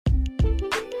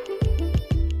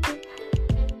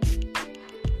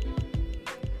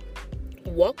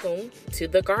Welcome to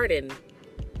the garden.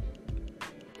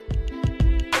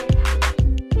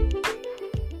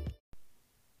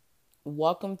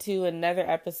 Welcome to another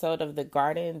episode of The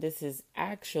Garden. This is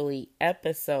actually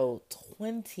episode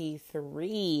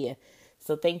 23.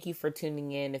 So thank you for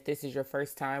tuning in. If this is your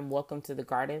first time, welcome to The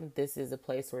Garden. This is a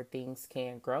place where things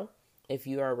can grow. If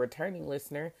you are a returning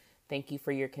listener, thank you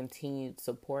for your continued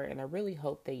support. And I really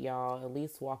hope that y'all at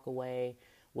least walk away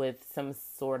with some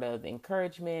sort of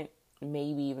encouragement,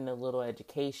 maybe even a little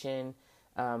education,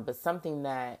 but something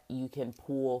that you can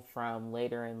pull from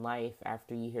later in life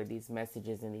after you hear these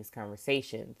messages and these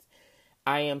conversations.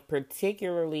 I am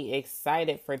particularly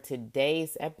excited for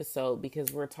today's episode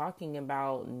because we're talking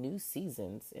about new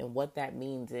seasons and what that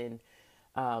means and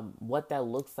what that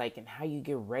looks like and how you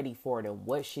get ready for it and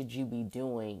what should you be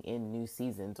doing in new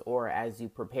seasons or as you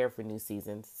prepare for new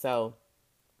seasons. So,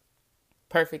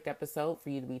 perfect episode for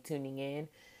you to be tuning in.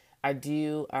 I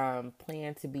do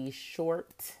plan to be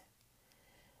short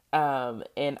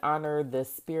and honor the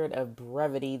spirit of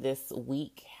brevity this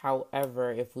week.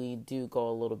 However, if we do go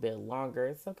a little bit longer,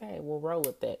 it's okay. We'll roll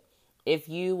with it. If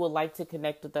you would like to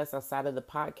connect with us outside of the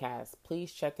podcast,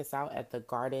 please check us out at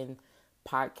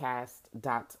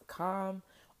thegardenpodcast.com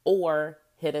or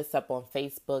hit us up on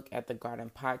Facebook at The Garden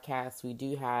Podcast. We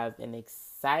do have an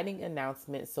exciting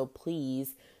announcement, so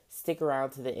please stick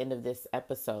around to the end of this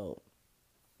episode.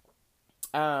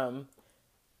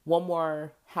 One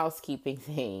more housekeeping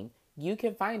thing. You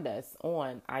can find us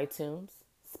on iTunes,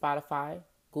 Spotify,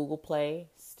 Google Play,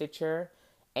 Stitcher,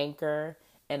 Anchor,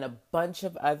 and a bunch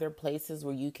of other places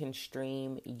where you can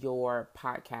stream your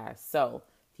podcast. So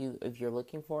if you're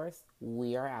looking for us,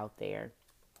 we are out there.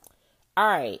 All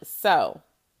right. So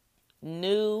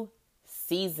new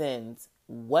seasons.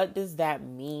 What does that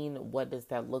mean? What does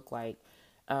that look like?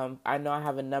 I know I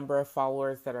have a number of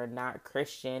followers that are not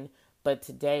Christian, but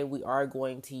today we are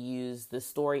going to use the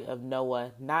story of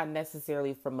Noah, not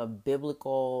necessarily from a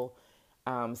biblical,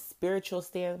 spiritual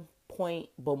standpoint,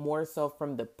 but more so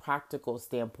from the practical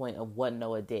standpoint of what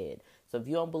Noah did. So if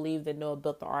you don't believe that Noah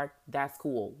built the ark, that's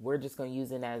cool. We're just going to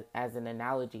use it as an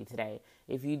analogy today.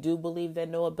 If you do believe that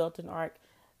Noah built an ark,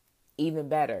 even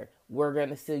better. We're going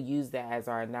to still use that as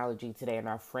our analogy today and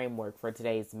our framework for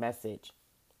today's message.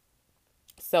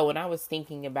 So when I was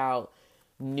thinking about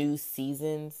new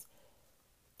seasons,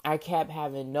 I kept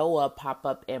having Noah pop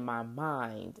up in my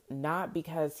mind, not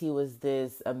because he was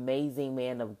this amazing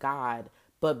man of God,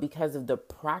 but because of the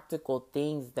practical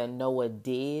things that Noah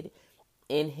did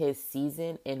in his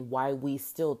season and why we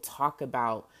still talk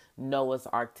about Noah's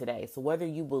Ark today. So whether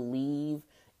you believe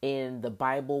in the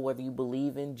Bible, whether you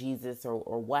believe in Jesus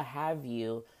or what have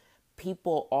you,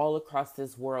 people all across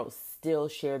this world still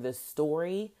share the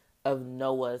story of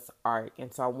Noah's Ark.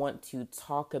 And so I want to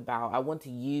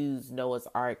use Noah's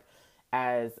Ark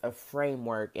as a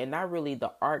framework, and not really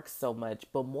the ark so much,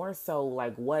 but more so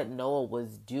like what Noah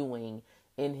was doing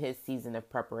in his season of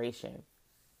preparation.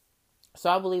 So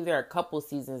I believe there are a couple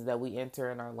seasons that we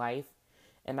enter in our life,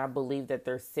 and I believe that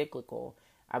they're cyclical.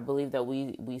 I believe that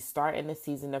we start in a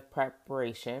season of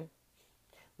preparation.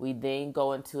 We then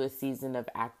go into a season of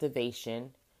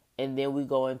activation, and then we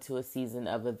go into a season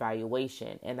of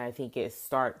evaluation. And I think it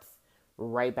starts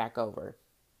right back over.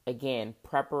 Again,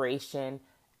 preparation,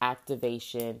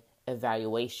 activation,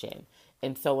 evaluation.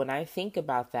 And so when I think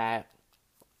about that,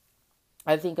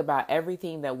 I think about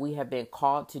everything that we have been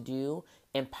called to do,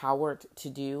 empowered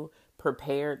to do,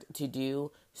 prepared to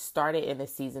do, started in a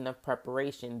season of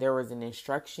preparation. There was an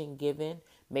instruction given.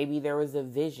 Maybe there was a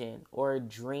vision or a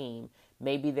dream.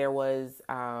 Maybe there was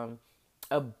a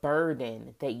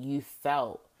burden that you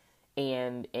felt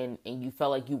and you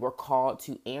felt like you were called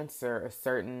to answer a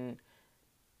certain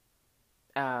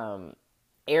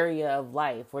area of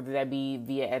life, whether that be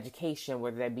via education,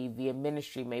 whether that be via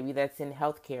ministry, maybe that's in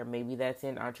healthcare, maybe that's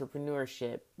in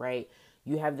entrepreneurship, right?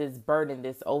 You have this burden,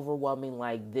 this overwhelming,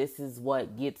 like, this is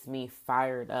what gets me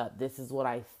fired up. This is what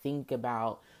I think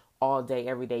about all day,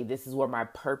 every day. This is where my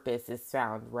purpose is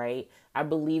found, right? I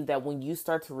believe that when you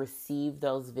start to receive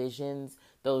those visions,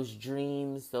 those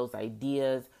dreams, those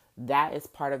ideas, that is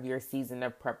part of your season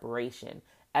of preparation.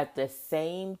 At the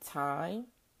same time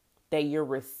that you're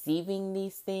receiving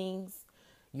these things,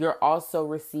 you're also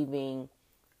receiving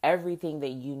everything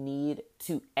that you need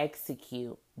to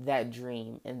execute that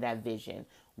dream and that vision.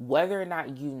 Whether or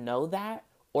not you know that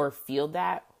or feel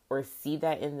that or see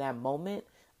that in that moment,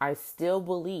 I still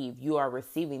believe you are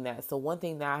receiving that. So one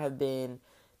thing that I have been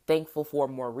thankful for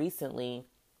more recently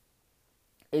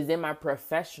is in my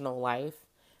professional life,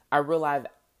 I realized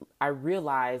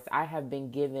I have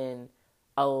been given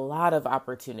a lot of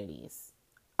opportunities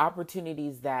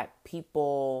that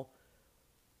people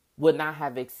would not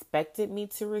have expected me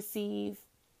to receive.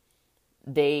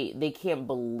 They can't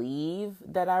believe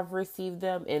that I've received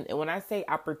them. And when I say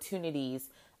opportunities,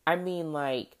 I mean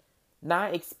like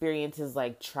not experiences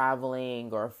like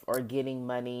traveling or getting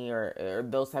money or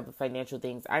those type of financial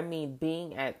things. I mean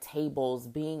being at tables,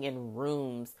 being in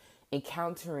rooms,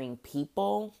 encountering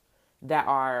people that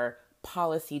are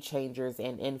policy changers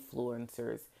and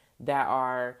influencers, that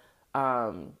are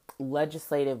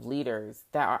legislative leaders,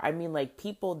 that are, I mean, like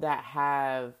people that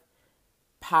have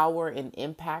power and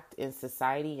impact in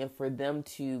society, and for them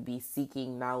to be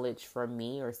seeking knowledge from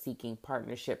me or seeking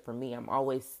partnership from me, I'm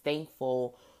always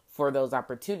thankful for those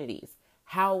opportunities.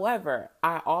 However,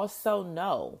 I also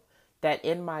know that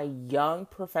in my young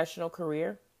professional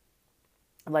career,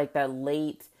 like that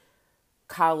late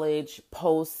college,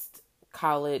 post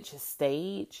college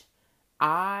stage,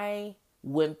 I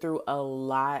went through a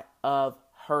lot of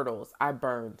hurdles. I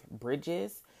burned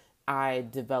bridges. I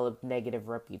developed negative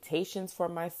reputations for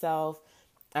myself.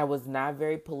 I was not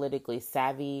very politically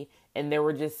savvy. And there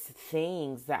were just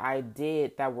things that I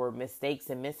did that were mistakes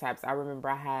and mishaps. I remember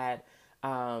I had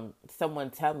someone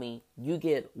tell me, you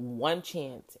get one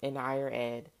chance in higher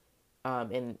ed,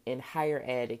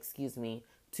 excuse me,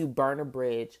 to burn a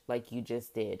bridge like you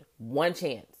just did. One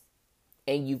chance.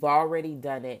 And you've already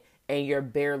done it and you're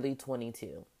barely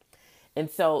 22. And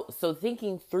so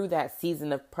thinking through that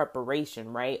season of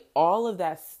preparation, right? All of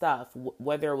that stuff,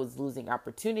 whether it was losing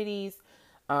opportunities,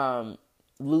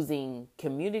 losing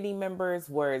community members,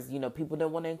 whereas, people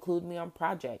didn't want to include me on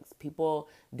projects. People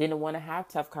didn't want to have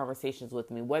tough conversations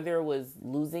with me, whether it was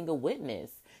losing a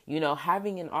witness,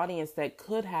 having an audience that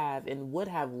could have and would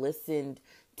have listened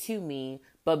to me,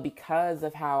 but because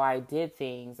of how I did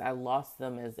things, I lost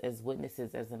them as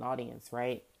witnesses, as an audience,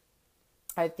 right?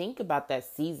 I think about that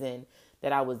season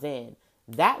that I was in.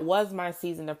 That was my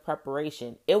season of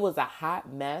preparation. It was a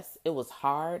hot mess. It was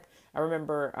hard. I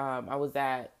remember I was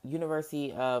at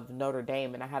University of Notre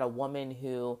Dame, and I had a woman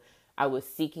who I was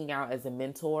seeking out as a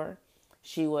mentor.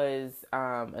 She was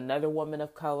another woman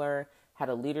of color, had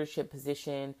a leadership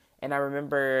position. And I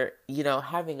remember,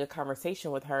 having a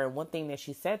conversation with her. And one thing that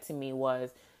she said to me was,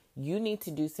 you need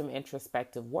to do some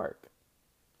introspective work.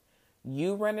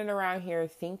 You running around here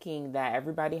thinking that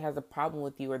everybody has a problem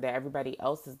with you or that everybody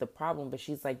else is the problem. But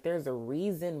she's like, there's a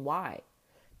reason why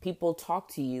people talk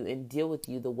to you and deal with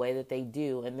you the way that they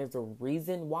do. And there's a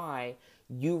reason why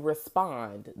you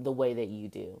respond the way that you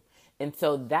do. And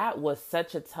so that was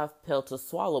such a tough pill to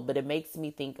swallow. But it makes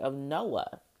me think of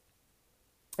Noah.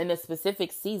 In a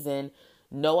specific season,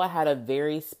 Noah had a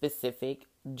very specific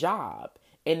job.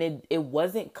 And it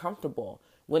wasn't comfortable.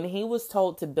 When he was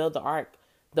told to build the ark,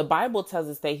 the Bible tells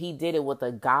us that he did it with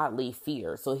a godly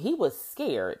fear. So he was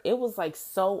scared. It was like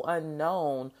so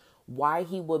unknown why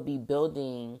he would be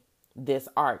building this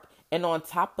ark. And on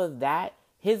top of that,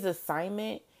 his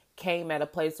assignment came at a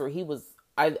place where he was,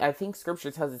 I think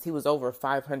scripture tells us he was over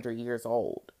 500 years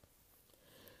old.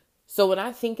 So when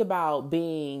I think about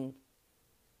being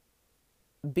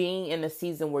in a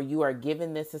season where you are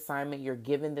given this assignment, you're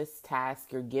given this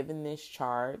task, you're given this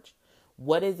charge,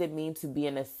 what does it mean to be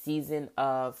in a season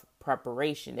of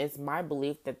preparation? It's my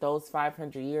belief that those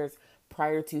 500 years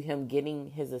prior to him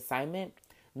getting his assignment,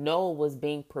 Noah was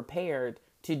being prepared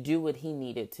to do what he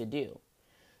needed to do.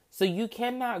 So you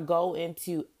cannot go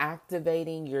into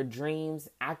activating your dreams,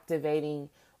 activating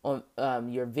on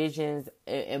your visions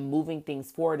and moving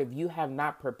things forward if you have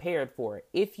not prepared for it.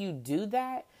 If you do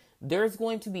that, there's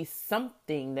going to be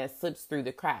something that slips through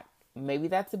the crack. Maybe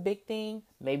that's a big thing.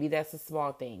 Maybe that's a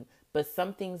small thing. But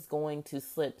something's going to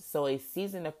slip. So a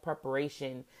season of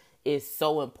preparation is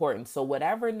so important. So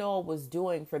whatever Noah was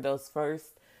doing for those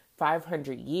first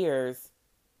 500 years,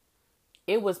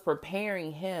 it was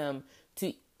preparing him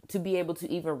to be able to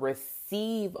even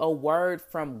receive a word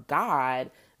from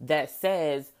God that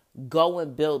says, go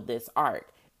and build this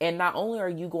ark. And not only are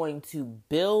you going to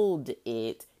build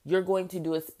it, you're going to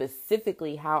do it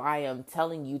specifically how I am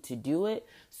telling you to do it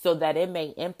so that it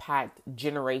may impact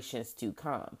generations to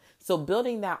come. So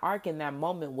building that ark in that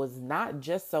moment was not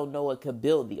just so Noah could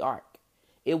build the ark.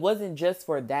 It wasn't just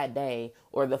for that day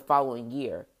or the following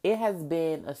year. It has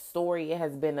been a story. It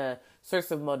has been a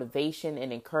source of motivation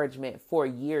and encouragement for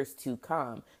years to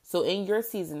come. So in your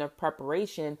season of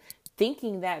preparation,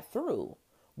 thinking that through,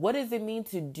 what does it mean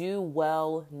to do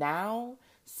well now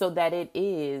so that it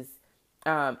is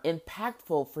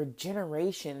impactful for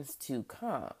generations to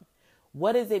come?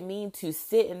 What does it mean to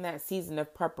sit in that season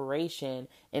of preparation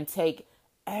and take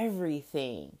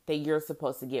everything that you're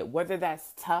supposed to get, whether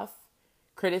that's tough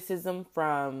criticism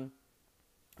from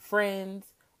friends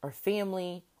or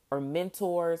family or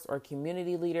mentors or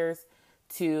community leaders,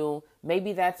 to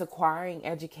maybe that's acquiring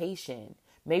education.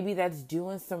 Maybe that's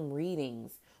doing some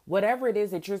readings. Whatever it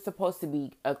is that you're supposed to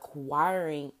be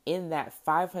acquiring in that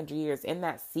 500 years, in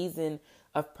that season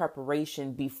of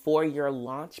preparation before your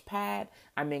launch pad,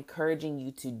 I'm encouraging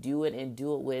you to do it and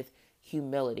do it with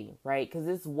humility, right? Because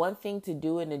it's one thing to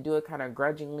do it and do it kind of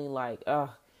grudgingly, like, I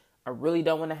really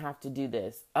don't want to have to do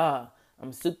this.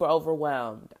 I'm super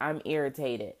overwhelmed. I'm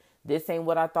irritated. This ain't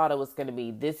what I thought it was going to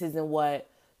be. This isn't what,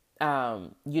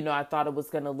 I thought it was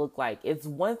going to look like. It's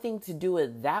one thing to do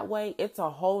it that way. It's a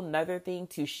whole nother thing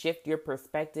to shift your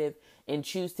perspective and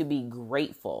choose to be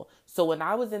grateful. So when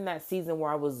I was in that season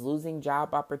where I was losing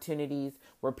job opportunities,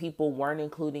 where people weren't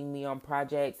including me on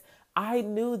projects, I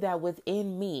knew that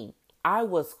within me, I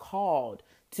was called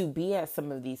to be at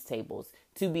some of these tables,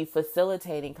 to be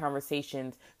facilitating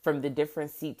conversations from the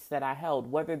different seats that I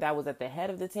held, whether that was at the head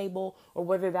of the table or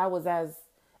whether that was as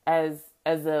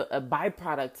a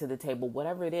byproduct to the table,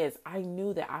 whatever it is. I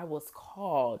knew that I was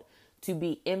called to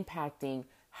be impacting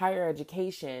higher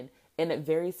education in a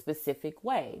very specific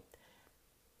way.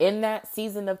 In that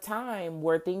season of time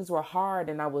where things were hard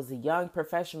and I was a young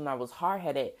professional and I was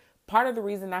hard-headed, part of the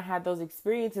reason I had those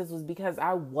experiences was because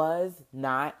I was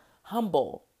not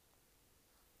humble.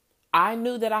 I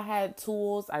knew that I had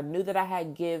tools. I knew that I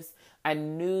had gifts. I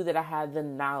knew that I had the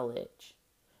knowledge.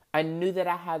 I knew that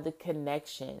I had the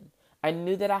connection. I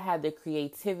knew that I had the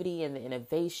creativity and the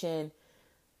innovation,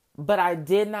 but I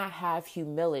did not have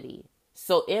humility.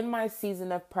 So in my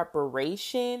season of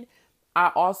preparation,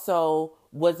 I also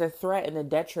was a threat and a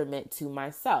detriment to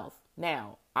myself.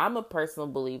 Now, I'm a personal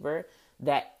believer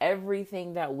that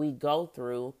everything that we go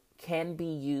through can be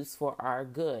used for our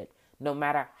good, no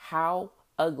matter how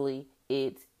ugly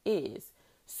it is.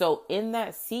 So in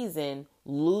that season,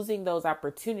 losing those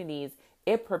opportunities,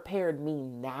 it prepared me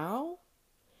now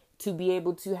to be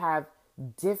able to have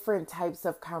different types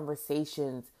of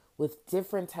conversations with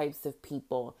different types of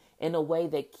people in a way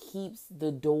that keeps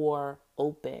the door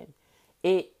open.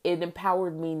 It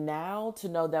empowered me now to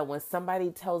know that when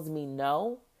somebody tells me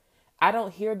no, I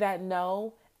don't hear that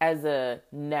no as a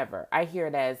never. I hear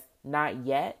it as not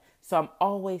yet. So I'm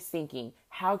always thinking,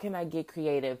 how can I get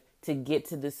creative to get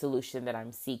to the solution that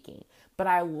I'm seeking? But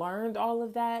I learned all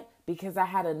of that because I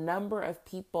had a number of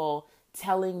people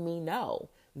telling me no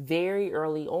very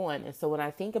early on. And so when I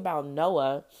think about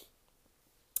Noah,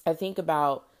 I think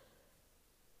about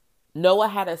Noah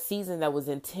had a season that was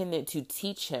intended to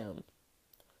teach him,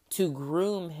 to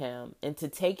groom him, and to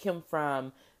take him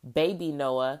from baby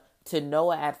Noah to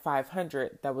Noah at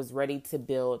 500 that was ready to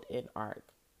build an ark.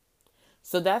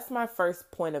 So that's my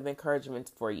first point of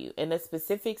encouragement for you. In a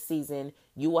specific season,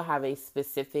 you will have a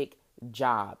specific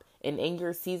job. And in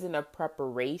your season of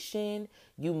preparation,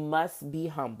 you must be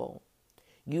humble.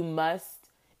 You must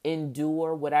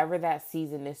endure whatever that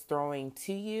season is throwing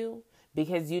to you,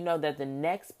 because you know that the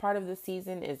next part of the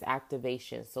season is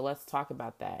activation. So let's talk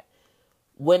about that.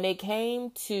 When it came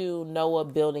to Noah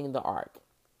building the ark,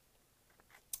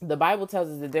 the Bible tells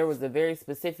us that there was a very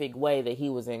specific way that he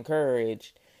was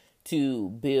encouraged to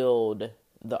build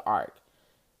the ark.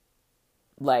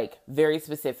 Like, very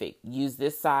specific. Use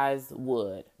this size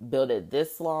wood. Build it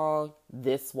this long,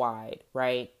 this wide,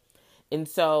 right? And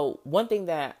so one thing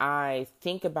that I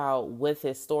think about with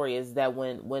his story is that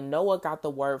when Noah got the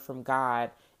word from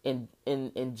God in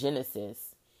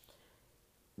Genesis,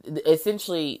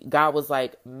 essentially God was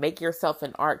like, make yourself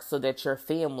an ark so that your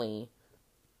family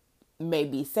may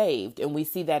be saved. And we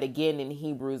see that again in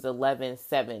Hebrews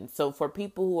 11:7. So for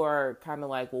people who are kind of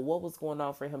like, well, what was going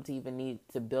on for him to even need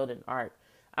to build an ark?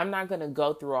 I'm not going to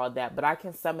go through all that, but I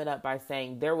can sum it up by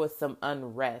saying there was some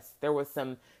unrest. There was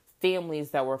some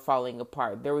families that were falling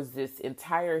apart. There was this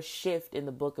entire shift in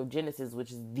the book of Genesis,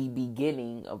 which is the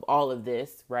beginning of all of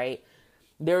this, right?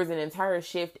 There was an entire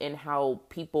shift in how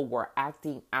people were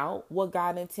acting out what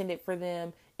God intended for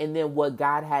them and then what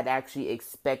God had actually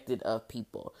expected of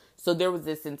people. So there was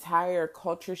this entire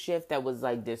culture shift that was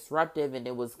like disruptive, and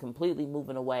it was completely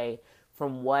moving away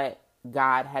from what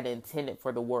God had intended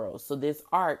for the world. So this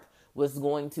ark was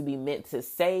going to be meant to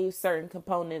save certain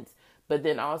components, but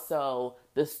then also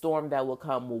the storm that will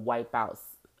come will wipe out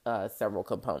several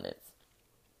components.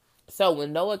 So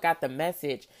when Noah got the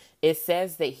message, it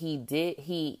says that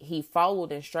he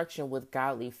followed instruction with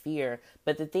godly fear.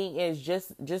 But the thing is,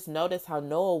 just notice how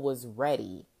Noah was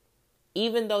ready.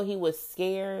 Even though he was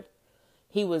scared,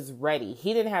 he was ready.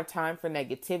 He didn't have time for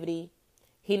negativity.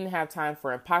 He didn't have time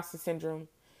for imposter syndrome.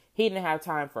 He didn't have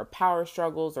time for power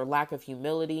struggles or lack of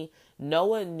humility.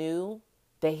 Noah knew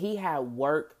that he had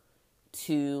work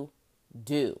to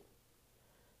do.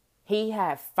 He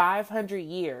had 500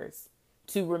 years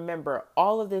to remember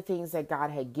all of the things that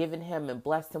God had given him and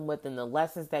blessed him with, and the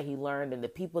lessons that he learned and the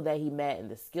people that he met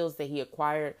and the skills that he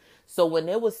acquired. So when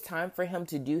it was time for him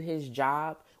to do his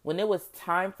job, when it was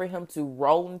time for him to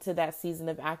roll into that season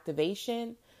of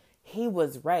activation, he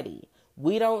was ready.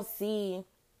 We don't see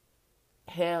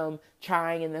him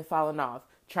trying and then falling off,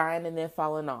 trying and then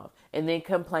falling off, and then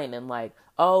complaining like,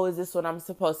 oh, is this what I'm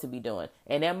supposed to be doing?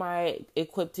 And am I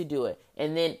equipped to do it?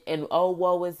 And oh,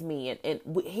 woe is me.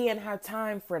 He didn't have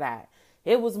time for that.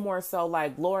 It was more so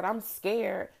like, Lord, I'm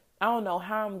scared. I don't know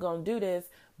how I'm going to do this,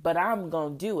 but I'm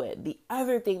going to do it. The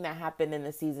other thing that happened in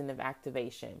the season of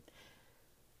activation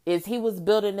is he was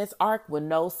building this ark with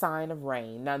no sign of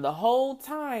rain. Now, the whole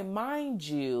time, mind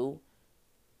you,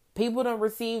 people don't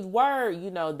receive word,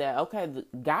 that, okay,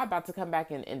 God about to come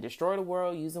back and destroy the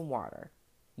world using water.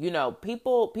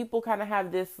 People kind of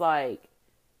have this like,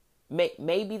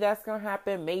 maybe that's going to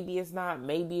happen. Maybe it's not.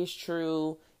 Maybe it's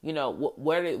true.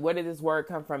 Where did this word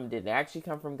come from? Did it actually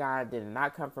come from God? Did it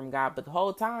not come from God? But the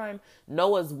whole time,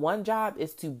 Noah's one job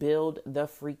is to build the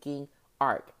freaking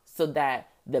ark so that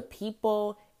the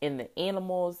people and the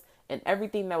animals and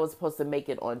everything that was supposed to make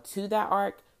it onto that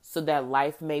ark so that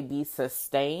life may be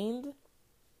sustained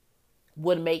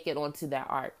would make it onto that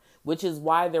ark, which is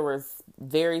why there was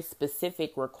very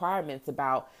specific requirements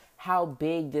about how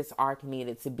big this ark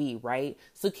needed to be, right?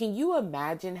 So can you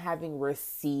imagine having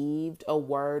received a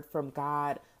word from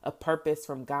God, a purpose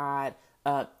from God,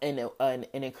 an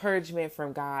encouragement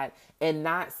from God, and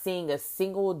not seeing a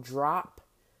single drop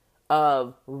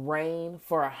of rain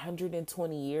for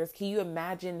 120 years? Can you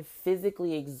imagine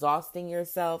physically exhausting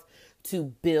yourself to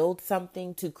build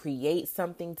something, to create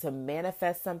something, to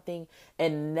manifest something,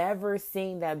 and never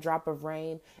seeing that drop of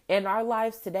rain? In our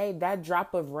lives today, that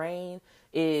drop of rain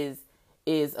is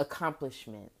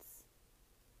accomplishments.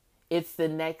 It's the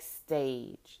next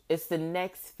stage. It's the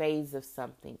next phase of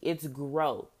something. It's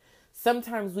growth.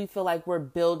 Sometimes we feel like we're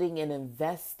building and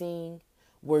investing,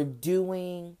 we're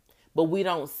doing, but we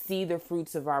don't see the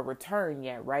fruits of our return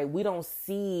yet, right? We don't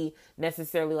see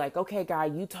necessarily like, okay,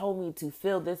 God, you told me to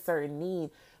fill this certain need,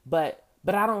 but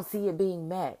I don't see it being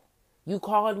met. You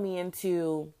called me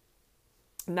into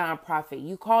nonprofit.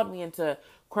 You called me into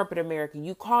corporate America.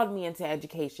 You called me into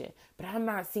education, but I'm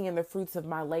not seeing the fruits of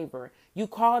my labor. You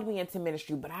called me into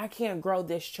ministry, but I can't grow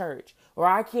this church, or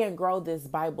I can't grow this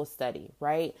Bible study,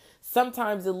 right?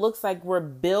 Sometimes it looks like we're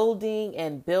building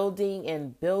and building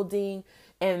and building,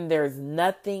 and there's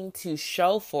nothing to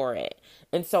show for it.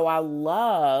 And so I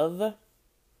love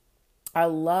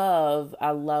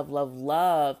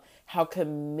how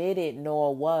committed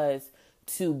Noah was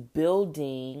to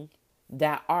building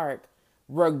that ark,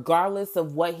 regardless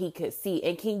of what he could see.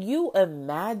 And can you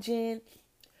imagine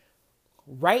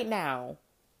right now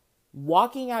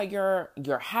walking out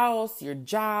your house, your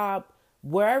job,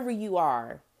 wherever you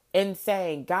are, and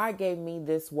saying, God gave me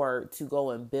this word to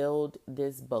go and build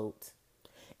this boat.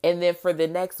 And then for the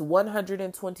next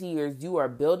 120 years, you are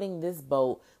building this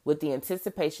boat with the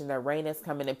anticipation that rain is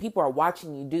coming, and people are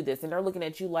watching you do this, and they're looking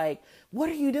at you like, what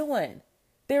are you doing?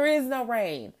 There is no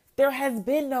rain. There has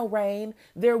been no rain.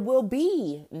 There will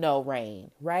be no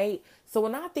rain, right? So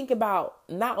when I think about,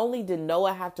 not only did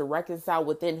Noah have to reconcile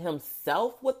within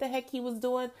himself what the heck he was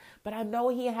doing, but I know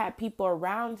he had people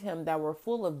around him that were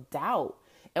full of doubt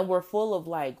and were full of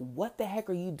like, what the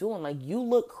heck are you doing? Like, you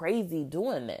look crazy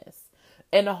doing this.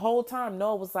 And the whole time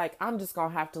Noah was like, I'm just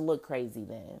going to have to look crazy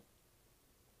then.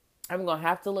 I'm going to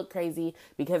have to look crazy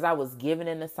because I was given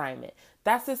an assignment.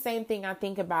 That's the same thing I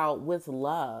think about with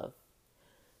love.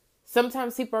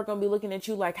 Sometimes people are going to be looking at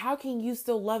you like, how can you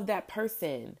still love that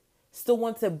person? Still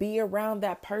want to be around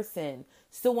that person?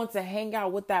 Still want to hang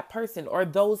out with that person or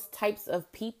those types of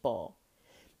people?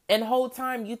 And the whole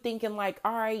time you thinking like,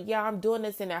 all right, yeah, I'm doing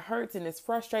this and it hurts and it's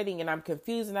frustrating and I'm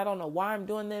confused and I don't know why I'm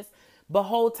doing this. But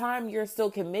whole time you're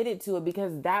still committed to it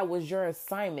because that was your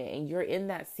assignment and you're in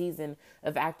that season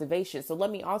of activation. So let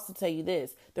me also tell you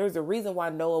this. There's a reason why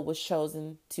Noah was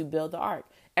chosen to build the ark.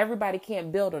 Everybody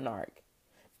can't build an ark.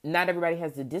 Not everybody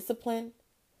has the discipline.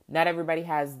 Not everybody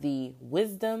has the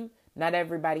wisdom. Not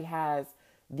everybody has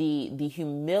the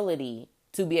humility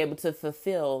to be able to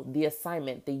fulfill the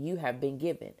assignment that you have been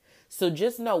given. So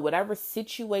just know whatever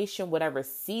situation, whatever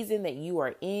season that you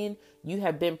are in, you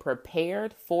have been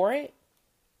prepared for it.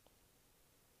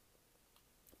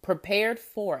 Prepared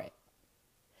for it.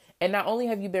 And not only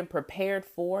have you been prepared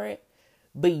for it,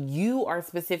 but you are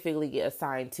specifically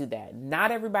assigned to that. Not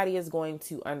everybody is going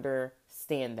to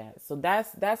understand that. So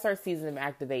that's our season of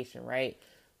activation, right?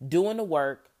 Doing the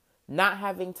work, not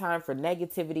having time for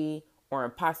negativity or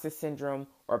imposter syndrome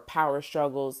or power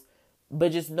struggles,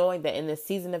 But just knowing that in this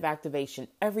season of activation,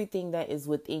 everything that is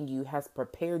within you has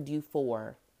prepared you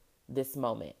for this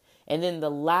moment. And then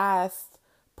the last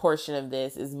portion of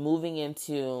this is moving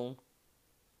into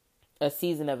a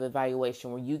season of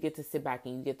evaluation where you get to sit back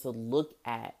and you get to look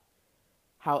at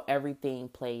how everything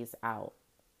plays out.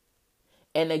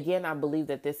 And again, I believe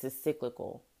that this is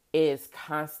cyclical. It is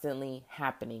constantly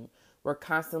happening. We're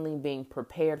constantly being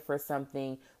prepared for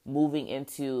something, moving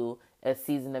into a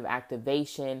season of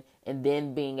activation, and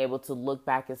then being able to look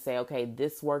back and say, okay,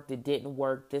 this worked, it didn't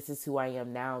work. This is who I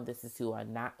am now. This is who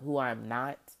I'm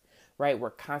not, right? We're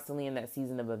constantly in that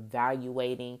season of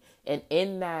evaluating. And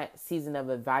in that season of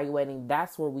evaluating,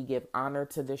 that's where we give honor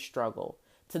to the struggle,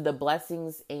 to the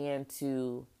blessings and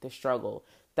to the struggle.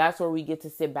 That's where we get to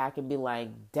sit back and be like,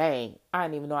 dang, I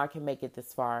didn't even know I could make it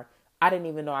this far. I didn't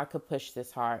even know I could push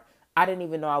this hard. I didn't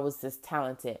even know I was this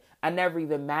talented. I never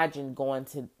even imagined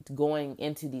going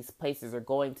into these places or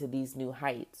going to these new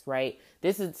heights, right?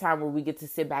 This is a time where we get to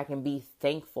sit back and be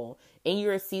thankful. In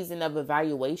your season of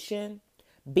evaluation,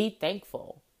 be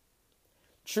thankful.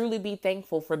 Truly be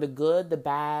thankful for the good, the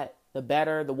bad, the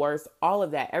better, the worse, all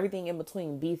of that, everything in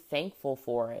between. Be thankful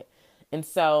for it. And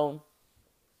so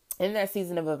in that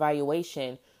season of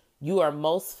evaluation, you are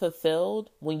most fulfilled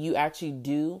when you actually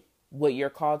do what you're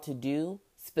called to do,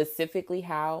 specifically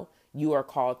how you are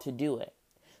called to do it.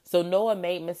 So Noah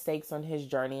made mistakes on his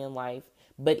journey in life,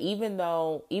 but even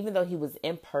though he was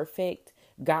imperfect,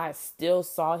 God still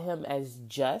saw him as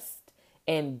just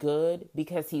and good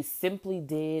because he simply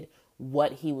did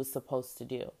what he was supposed to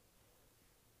do.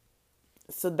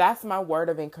 So that's my word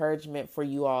of encouragement for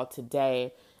you all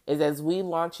today, is as we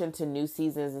launch into new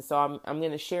seasons. And so I'm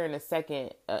going to share in a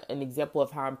second an example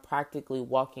of how I'm practically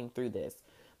walking through this.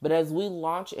 But as we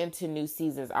launch into new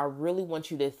seasons, I really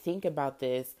want you to think about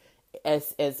this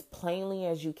as plainly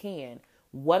as you can.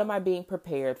 What am I being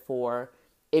prepared for?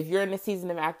 If you're in a season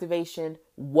of activation,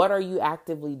 what are you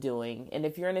actively doing? And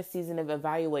if you're in a season of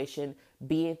evaluation,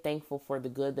 being thankful for the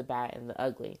good, the bad, and the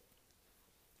ugly.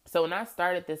 So when I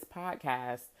started this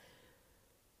podcast,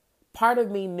 part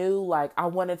of me knew like I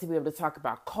wanted to be able to talk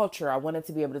about culture. I wanted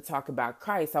to be able to talk about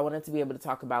Christ. I wanted to be able to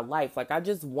talk about life. Like I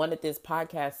just wanted this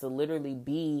podcast to literally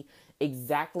be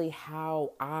exactly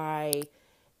how I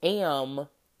am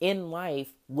in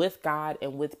life with God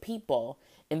and with people.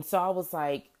 And so I was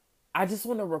like, I just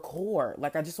want to record.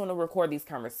 Like I just want to record these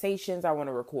conversations. I want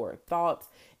to record thoughts,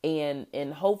 and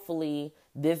hopefully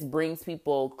this brings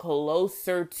people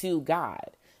closer to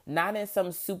God. Not in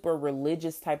some super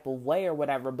religious type of way or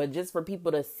whatever, but just for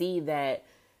people to see that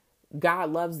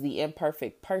God loves the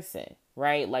imperfect person,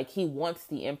 right? Like he wants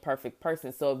the imperfect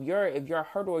person. So if your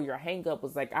hurdle or your hang up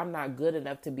was like, I'm not good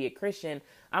enough to be a Christian,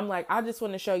 I'm like, I just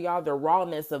want to show y'all the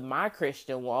rawness of my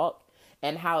Christian walk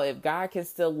and how if God can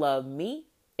still love me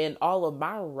in all of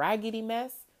my raggedy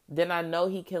mess, then I know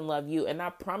he can love you. And I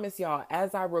promise y'all,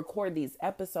 as I record these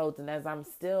episodes and as I'm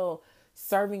still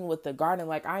serving with the garden,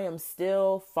 like I am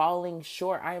still falling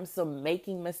short. I am still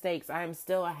making mistakes. I am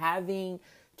still having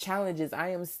challenges. I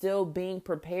am still being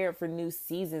prepared for new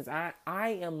seasons. I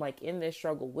am like in this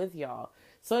struggle with y'all.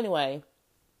 So anyway,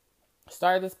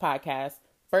 started this podcast.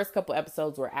 First couple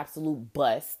episodes were absolute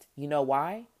bust. You know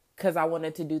why? Because I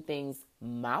wanted to do things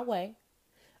my way.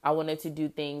 I wanted to do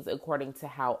things according to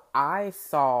how I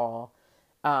saw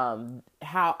the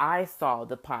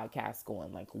podcast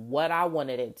going, like what I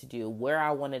wanted it to do, where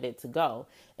I wanted it to go.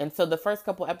 And so the first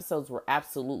couple episodes were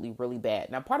absolutely really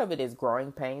bad. Now, part of it is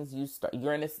growing pains.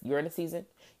 You're in a season,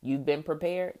 you've been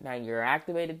prepared. Now you're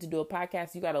activated to do a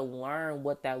podcast. You got to learn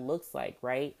what that looks like,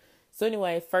 right? So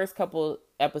anyway, first couple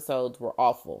episodes were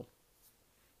awful.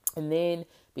 And then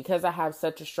because I have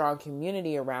such a strong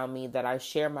community around me that I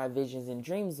share my visions and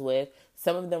dreams with,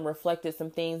 some of them reflected some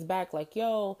things back like,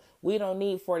 yo, we don't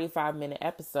need 45-minute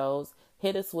episodes.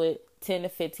 Hit us with 10 to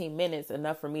 15 minutes,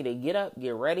 enough for me to get up,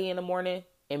 get ready in the morning,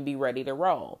 and be ready to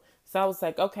roll. So I was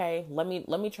like, okay, let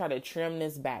me try to trim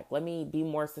this back. Let me be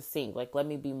more succinct. Like, let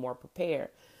me be more prepared.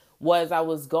 Well, as I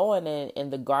was going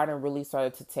and the garden really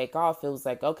started to take off, it was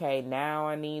like, okay, now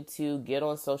I need to get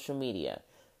on social media.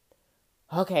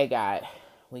 Okay, God,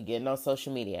 we getting on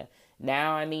social media.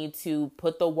 Now I need to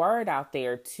put the word out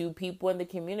there to people in the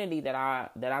community that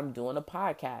I'm doing a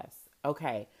podcast.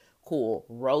 Okay, cool.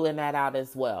 Rolling that out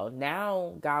as well.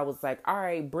 Now God was like, all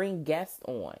right, bring guests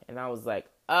on. And I was like,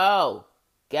 oh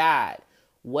God,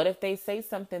 what if they say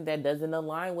something that doesn't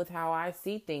align with how I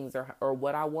see things or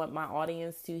what I want my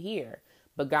audience to hear?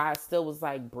 But God still was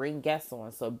like, bring guests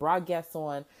on. So brought guests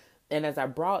on. And as I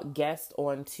brought guests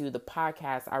onto the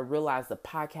podcast, I realized the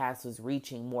podcast was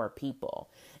reaching more people.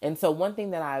 And so one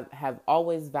thing that I have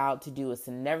always vowed to do is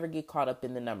to never get caught up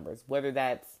in the numbers, whether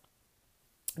that's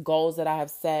goals that I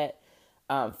have set,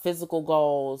 physical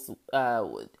goals,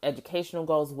 educational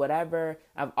goals, whatever.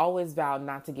 I've always vowed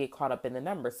not to get caught up in the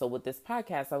numbers. So with this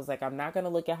podcast, I was like, I'm not going to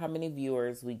look at how many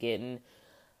viewers we get, and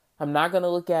I'm not going to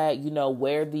look at,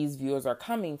 where these viewers are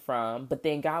coming from. But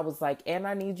then God was like, and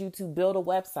I need you to build a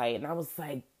website. And I was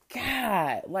like,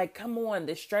 God, like, come on,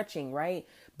 this stretching, right?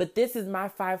 But this is my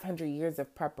 500 years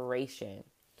of preparation.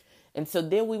 And so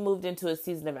then we moved into a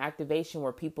season of activation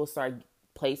where people started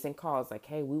placing calls like,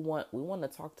 hey, we want to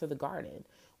talk to the garden.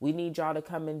 We need y'all to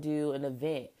come and do an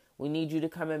event. We need you to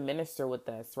come and minister with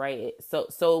us, right? So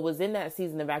it was in that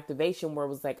season of activation where it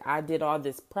was like, I did all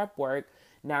this prep work.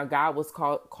 Now God was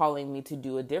calling me to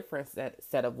do a different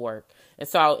set of work. And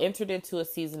so I entered into a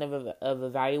season of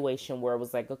evaluation where it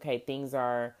was like, okay, things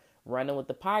are running with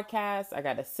the podcast. I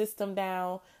got a system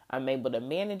down. I'm able to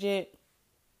manage it.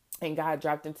 And God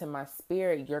dropped into my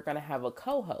spirit, you're going to have a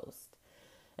co-host.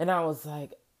 And I was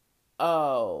like,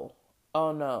 oh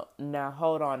no, now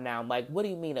hold on now. Like, what do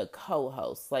you mean a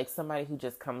co-host? Like somebody who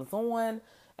just comes on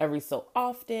every so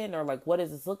often, or like, what does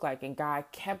this look like? And God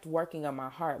kept working on my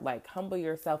heart, like, humble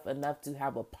yourself enough to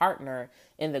have a partner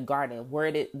in the garden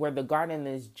where the garden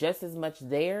is just as much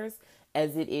theirs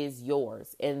as it is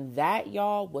yours. And that,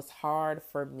 y'all, was hard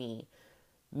for me.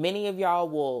 Many of y'all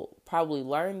will probably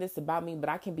learn this about me, but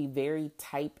I can be very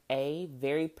type A,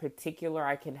 very particular.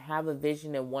 I can have a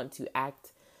vision and want to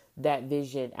act that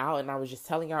vision out. And I was just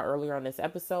telling y'all earlier on this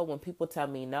episode, when people tell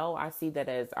me no, I see that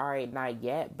as, all right, not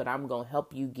yet, but I'm going to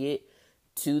help you get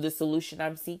to the solution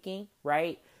I'm seeking,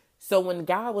 right? So when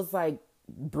God was like,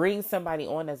 bring somebody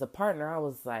on as a partner, I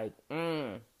was like,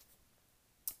 I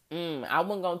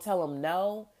wasn't going to tell him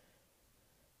no,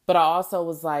 but I also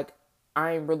was like,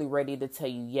 I ain't really ready to tell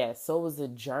you yes. So it was a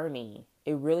journey.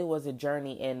 It really was a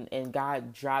journey. And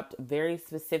God dropped very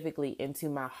specifically into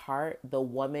my heart the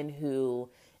woman who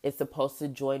is supposed to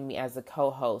join me as a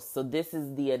co-host. So this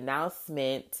is the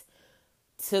announcement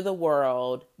to the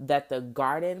world that the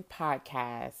Garden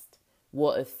Podcast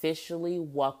will officially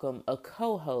welcome a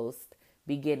co-host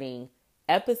beginning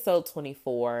episode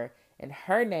 24. And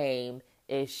her name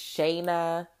is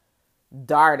Shayna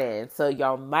Darden. So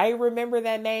y'all might remember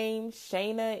that name.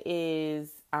 Shayna is,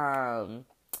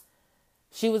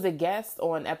 she was a guest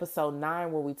on episode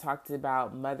 9 where we talked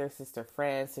about mother, sister,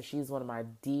 friend. So she's one of my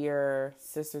dear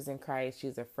sisters in Christ.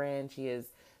 She's a friend. She is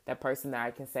that person that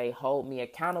I can say, hold me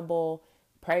accountable,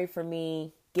 pray for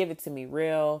me, give it to me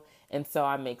real. And so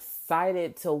I'm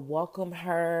excited to welcome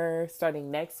her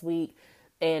starting next week.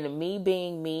 And me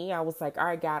being me, I was like, all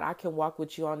right, God, I can walk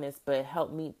with you on this, but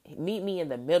help me, meet me in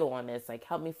the middle on this. Like,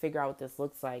 help me figure out what this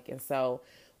looks like. And so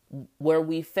where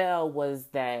we fell was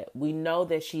that we know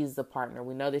that she's a partner.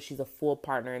 We know that she's a full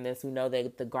partner in this. We know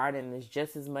that the garden is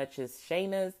just as much as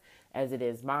Shayna's, as it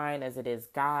is mine, as it is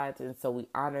God's. And so we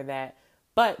honor that.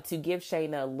 But to give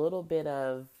Shayna a little bit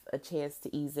of a chance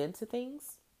to ease into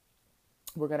things,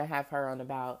 we're going to have her on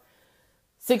about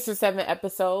 6 or 7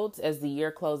 episodes as the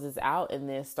year closes out. And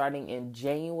then starting in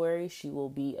January, she will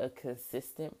be a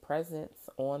consistent presence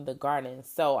on the garden.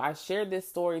 So I shared this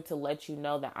story to let you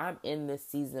know that I'm in this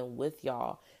season with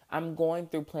y'all. I'm going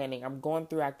through planning. I'm going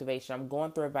through activation. I'm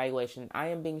going through evaluation. I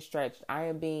am being stretched. I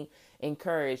am being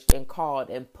encouraged and called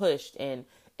and pushed and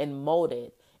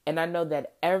molded. And I know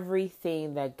that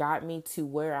everything that got me to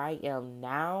where I am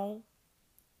now,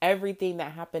 everything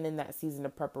that happened in that season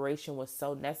of preparation was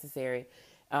so necessary.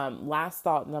 Last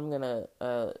thought, and I'm going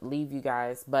to leave you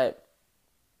guys, but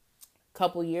a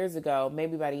couple years ago,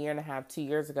 maybe about 1.5 2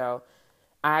 years ago,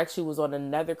 I actually was on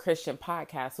another Christian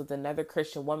podcast with another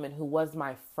Christian woman who was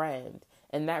my friend.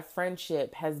 And that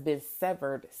friendship has been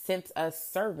severed since us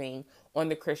serving on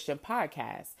the Christian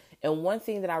podcast. And one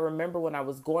thing that I remember when I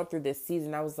was going through this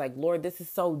season, I was like, Lord, this is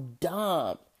so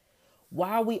dumb.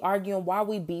 Why are we arguing? Why are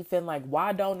we beefing? Like,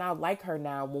 why don't I like her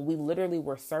now when we literally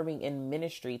were serving in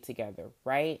ministry together,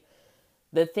 right?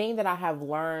 The thing that I have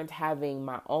learned having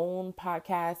my own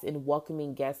podcast and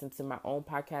welcoming guests into my own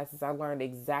podcast is I learned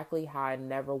exactly how I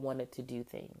never wanted to do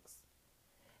things.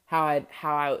 How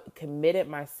I committed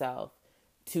myself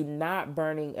to not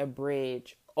burning a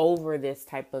bridge over this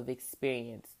type of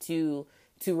experience, to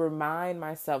remind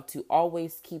myself to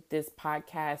always keep this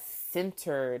podcast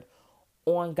centered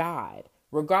on God,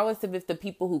 regardless of if the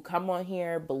people who come on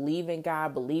here believe in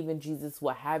God, believe in Jesus,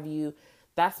 what have you.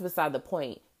 That's beside the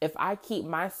point. If I keep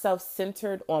myself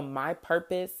centered on my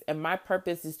purpose, and my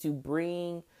purpose is to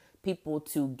bring people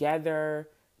together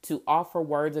to offer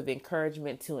words of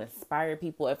encouragement, to inspire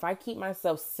people. If I keep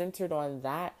myself centered on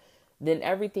that, then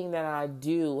everything that I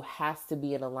do has to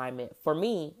be in alignment. For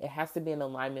me, it has to be in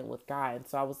alignment with God. And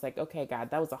so I was like, okay,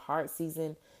 God, that was a hard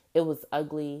season. It was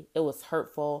ugly. It was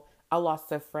hurtful. I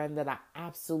lost a friend that I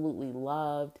absolutely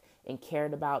loved and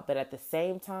cared about. But at the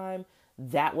same time,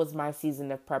 that was my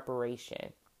season of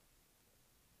preparation.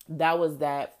 That was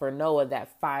that for Noah,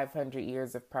 that 500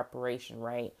 years of preparation,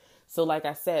 right? So like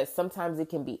I said, sometimes it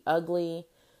can be ugly.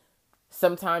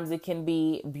 Sometimes it can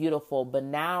be beautiful, but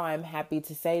now I'm happy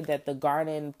to say that the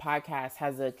Garden podcast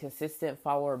has a consistent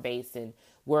follower base and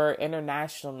we're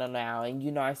international now.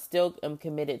 And, I still am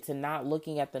committed to not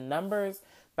looking at the numbers,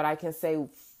 but I can say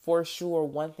for sure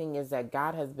one thing is that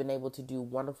God has been able to do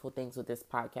wonderful things with this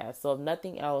podcast. So if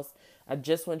nothing else, I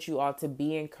just want you all to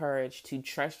be encouraged, to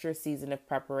trust your season of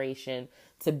preparation,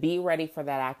 to be ready for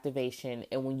that activation.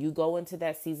 And when you go into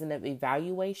that season of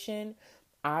evaluation,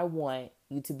 I want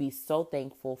you to be so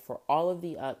thankful for all of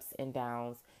the ups and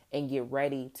downs and get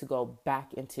ready to go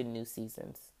back into new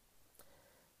seasons.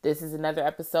 This is another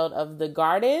episode of The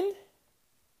Garden.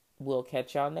 We'll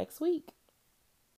catch y'all next week.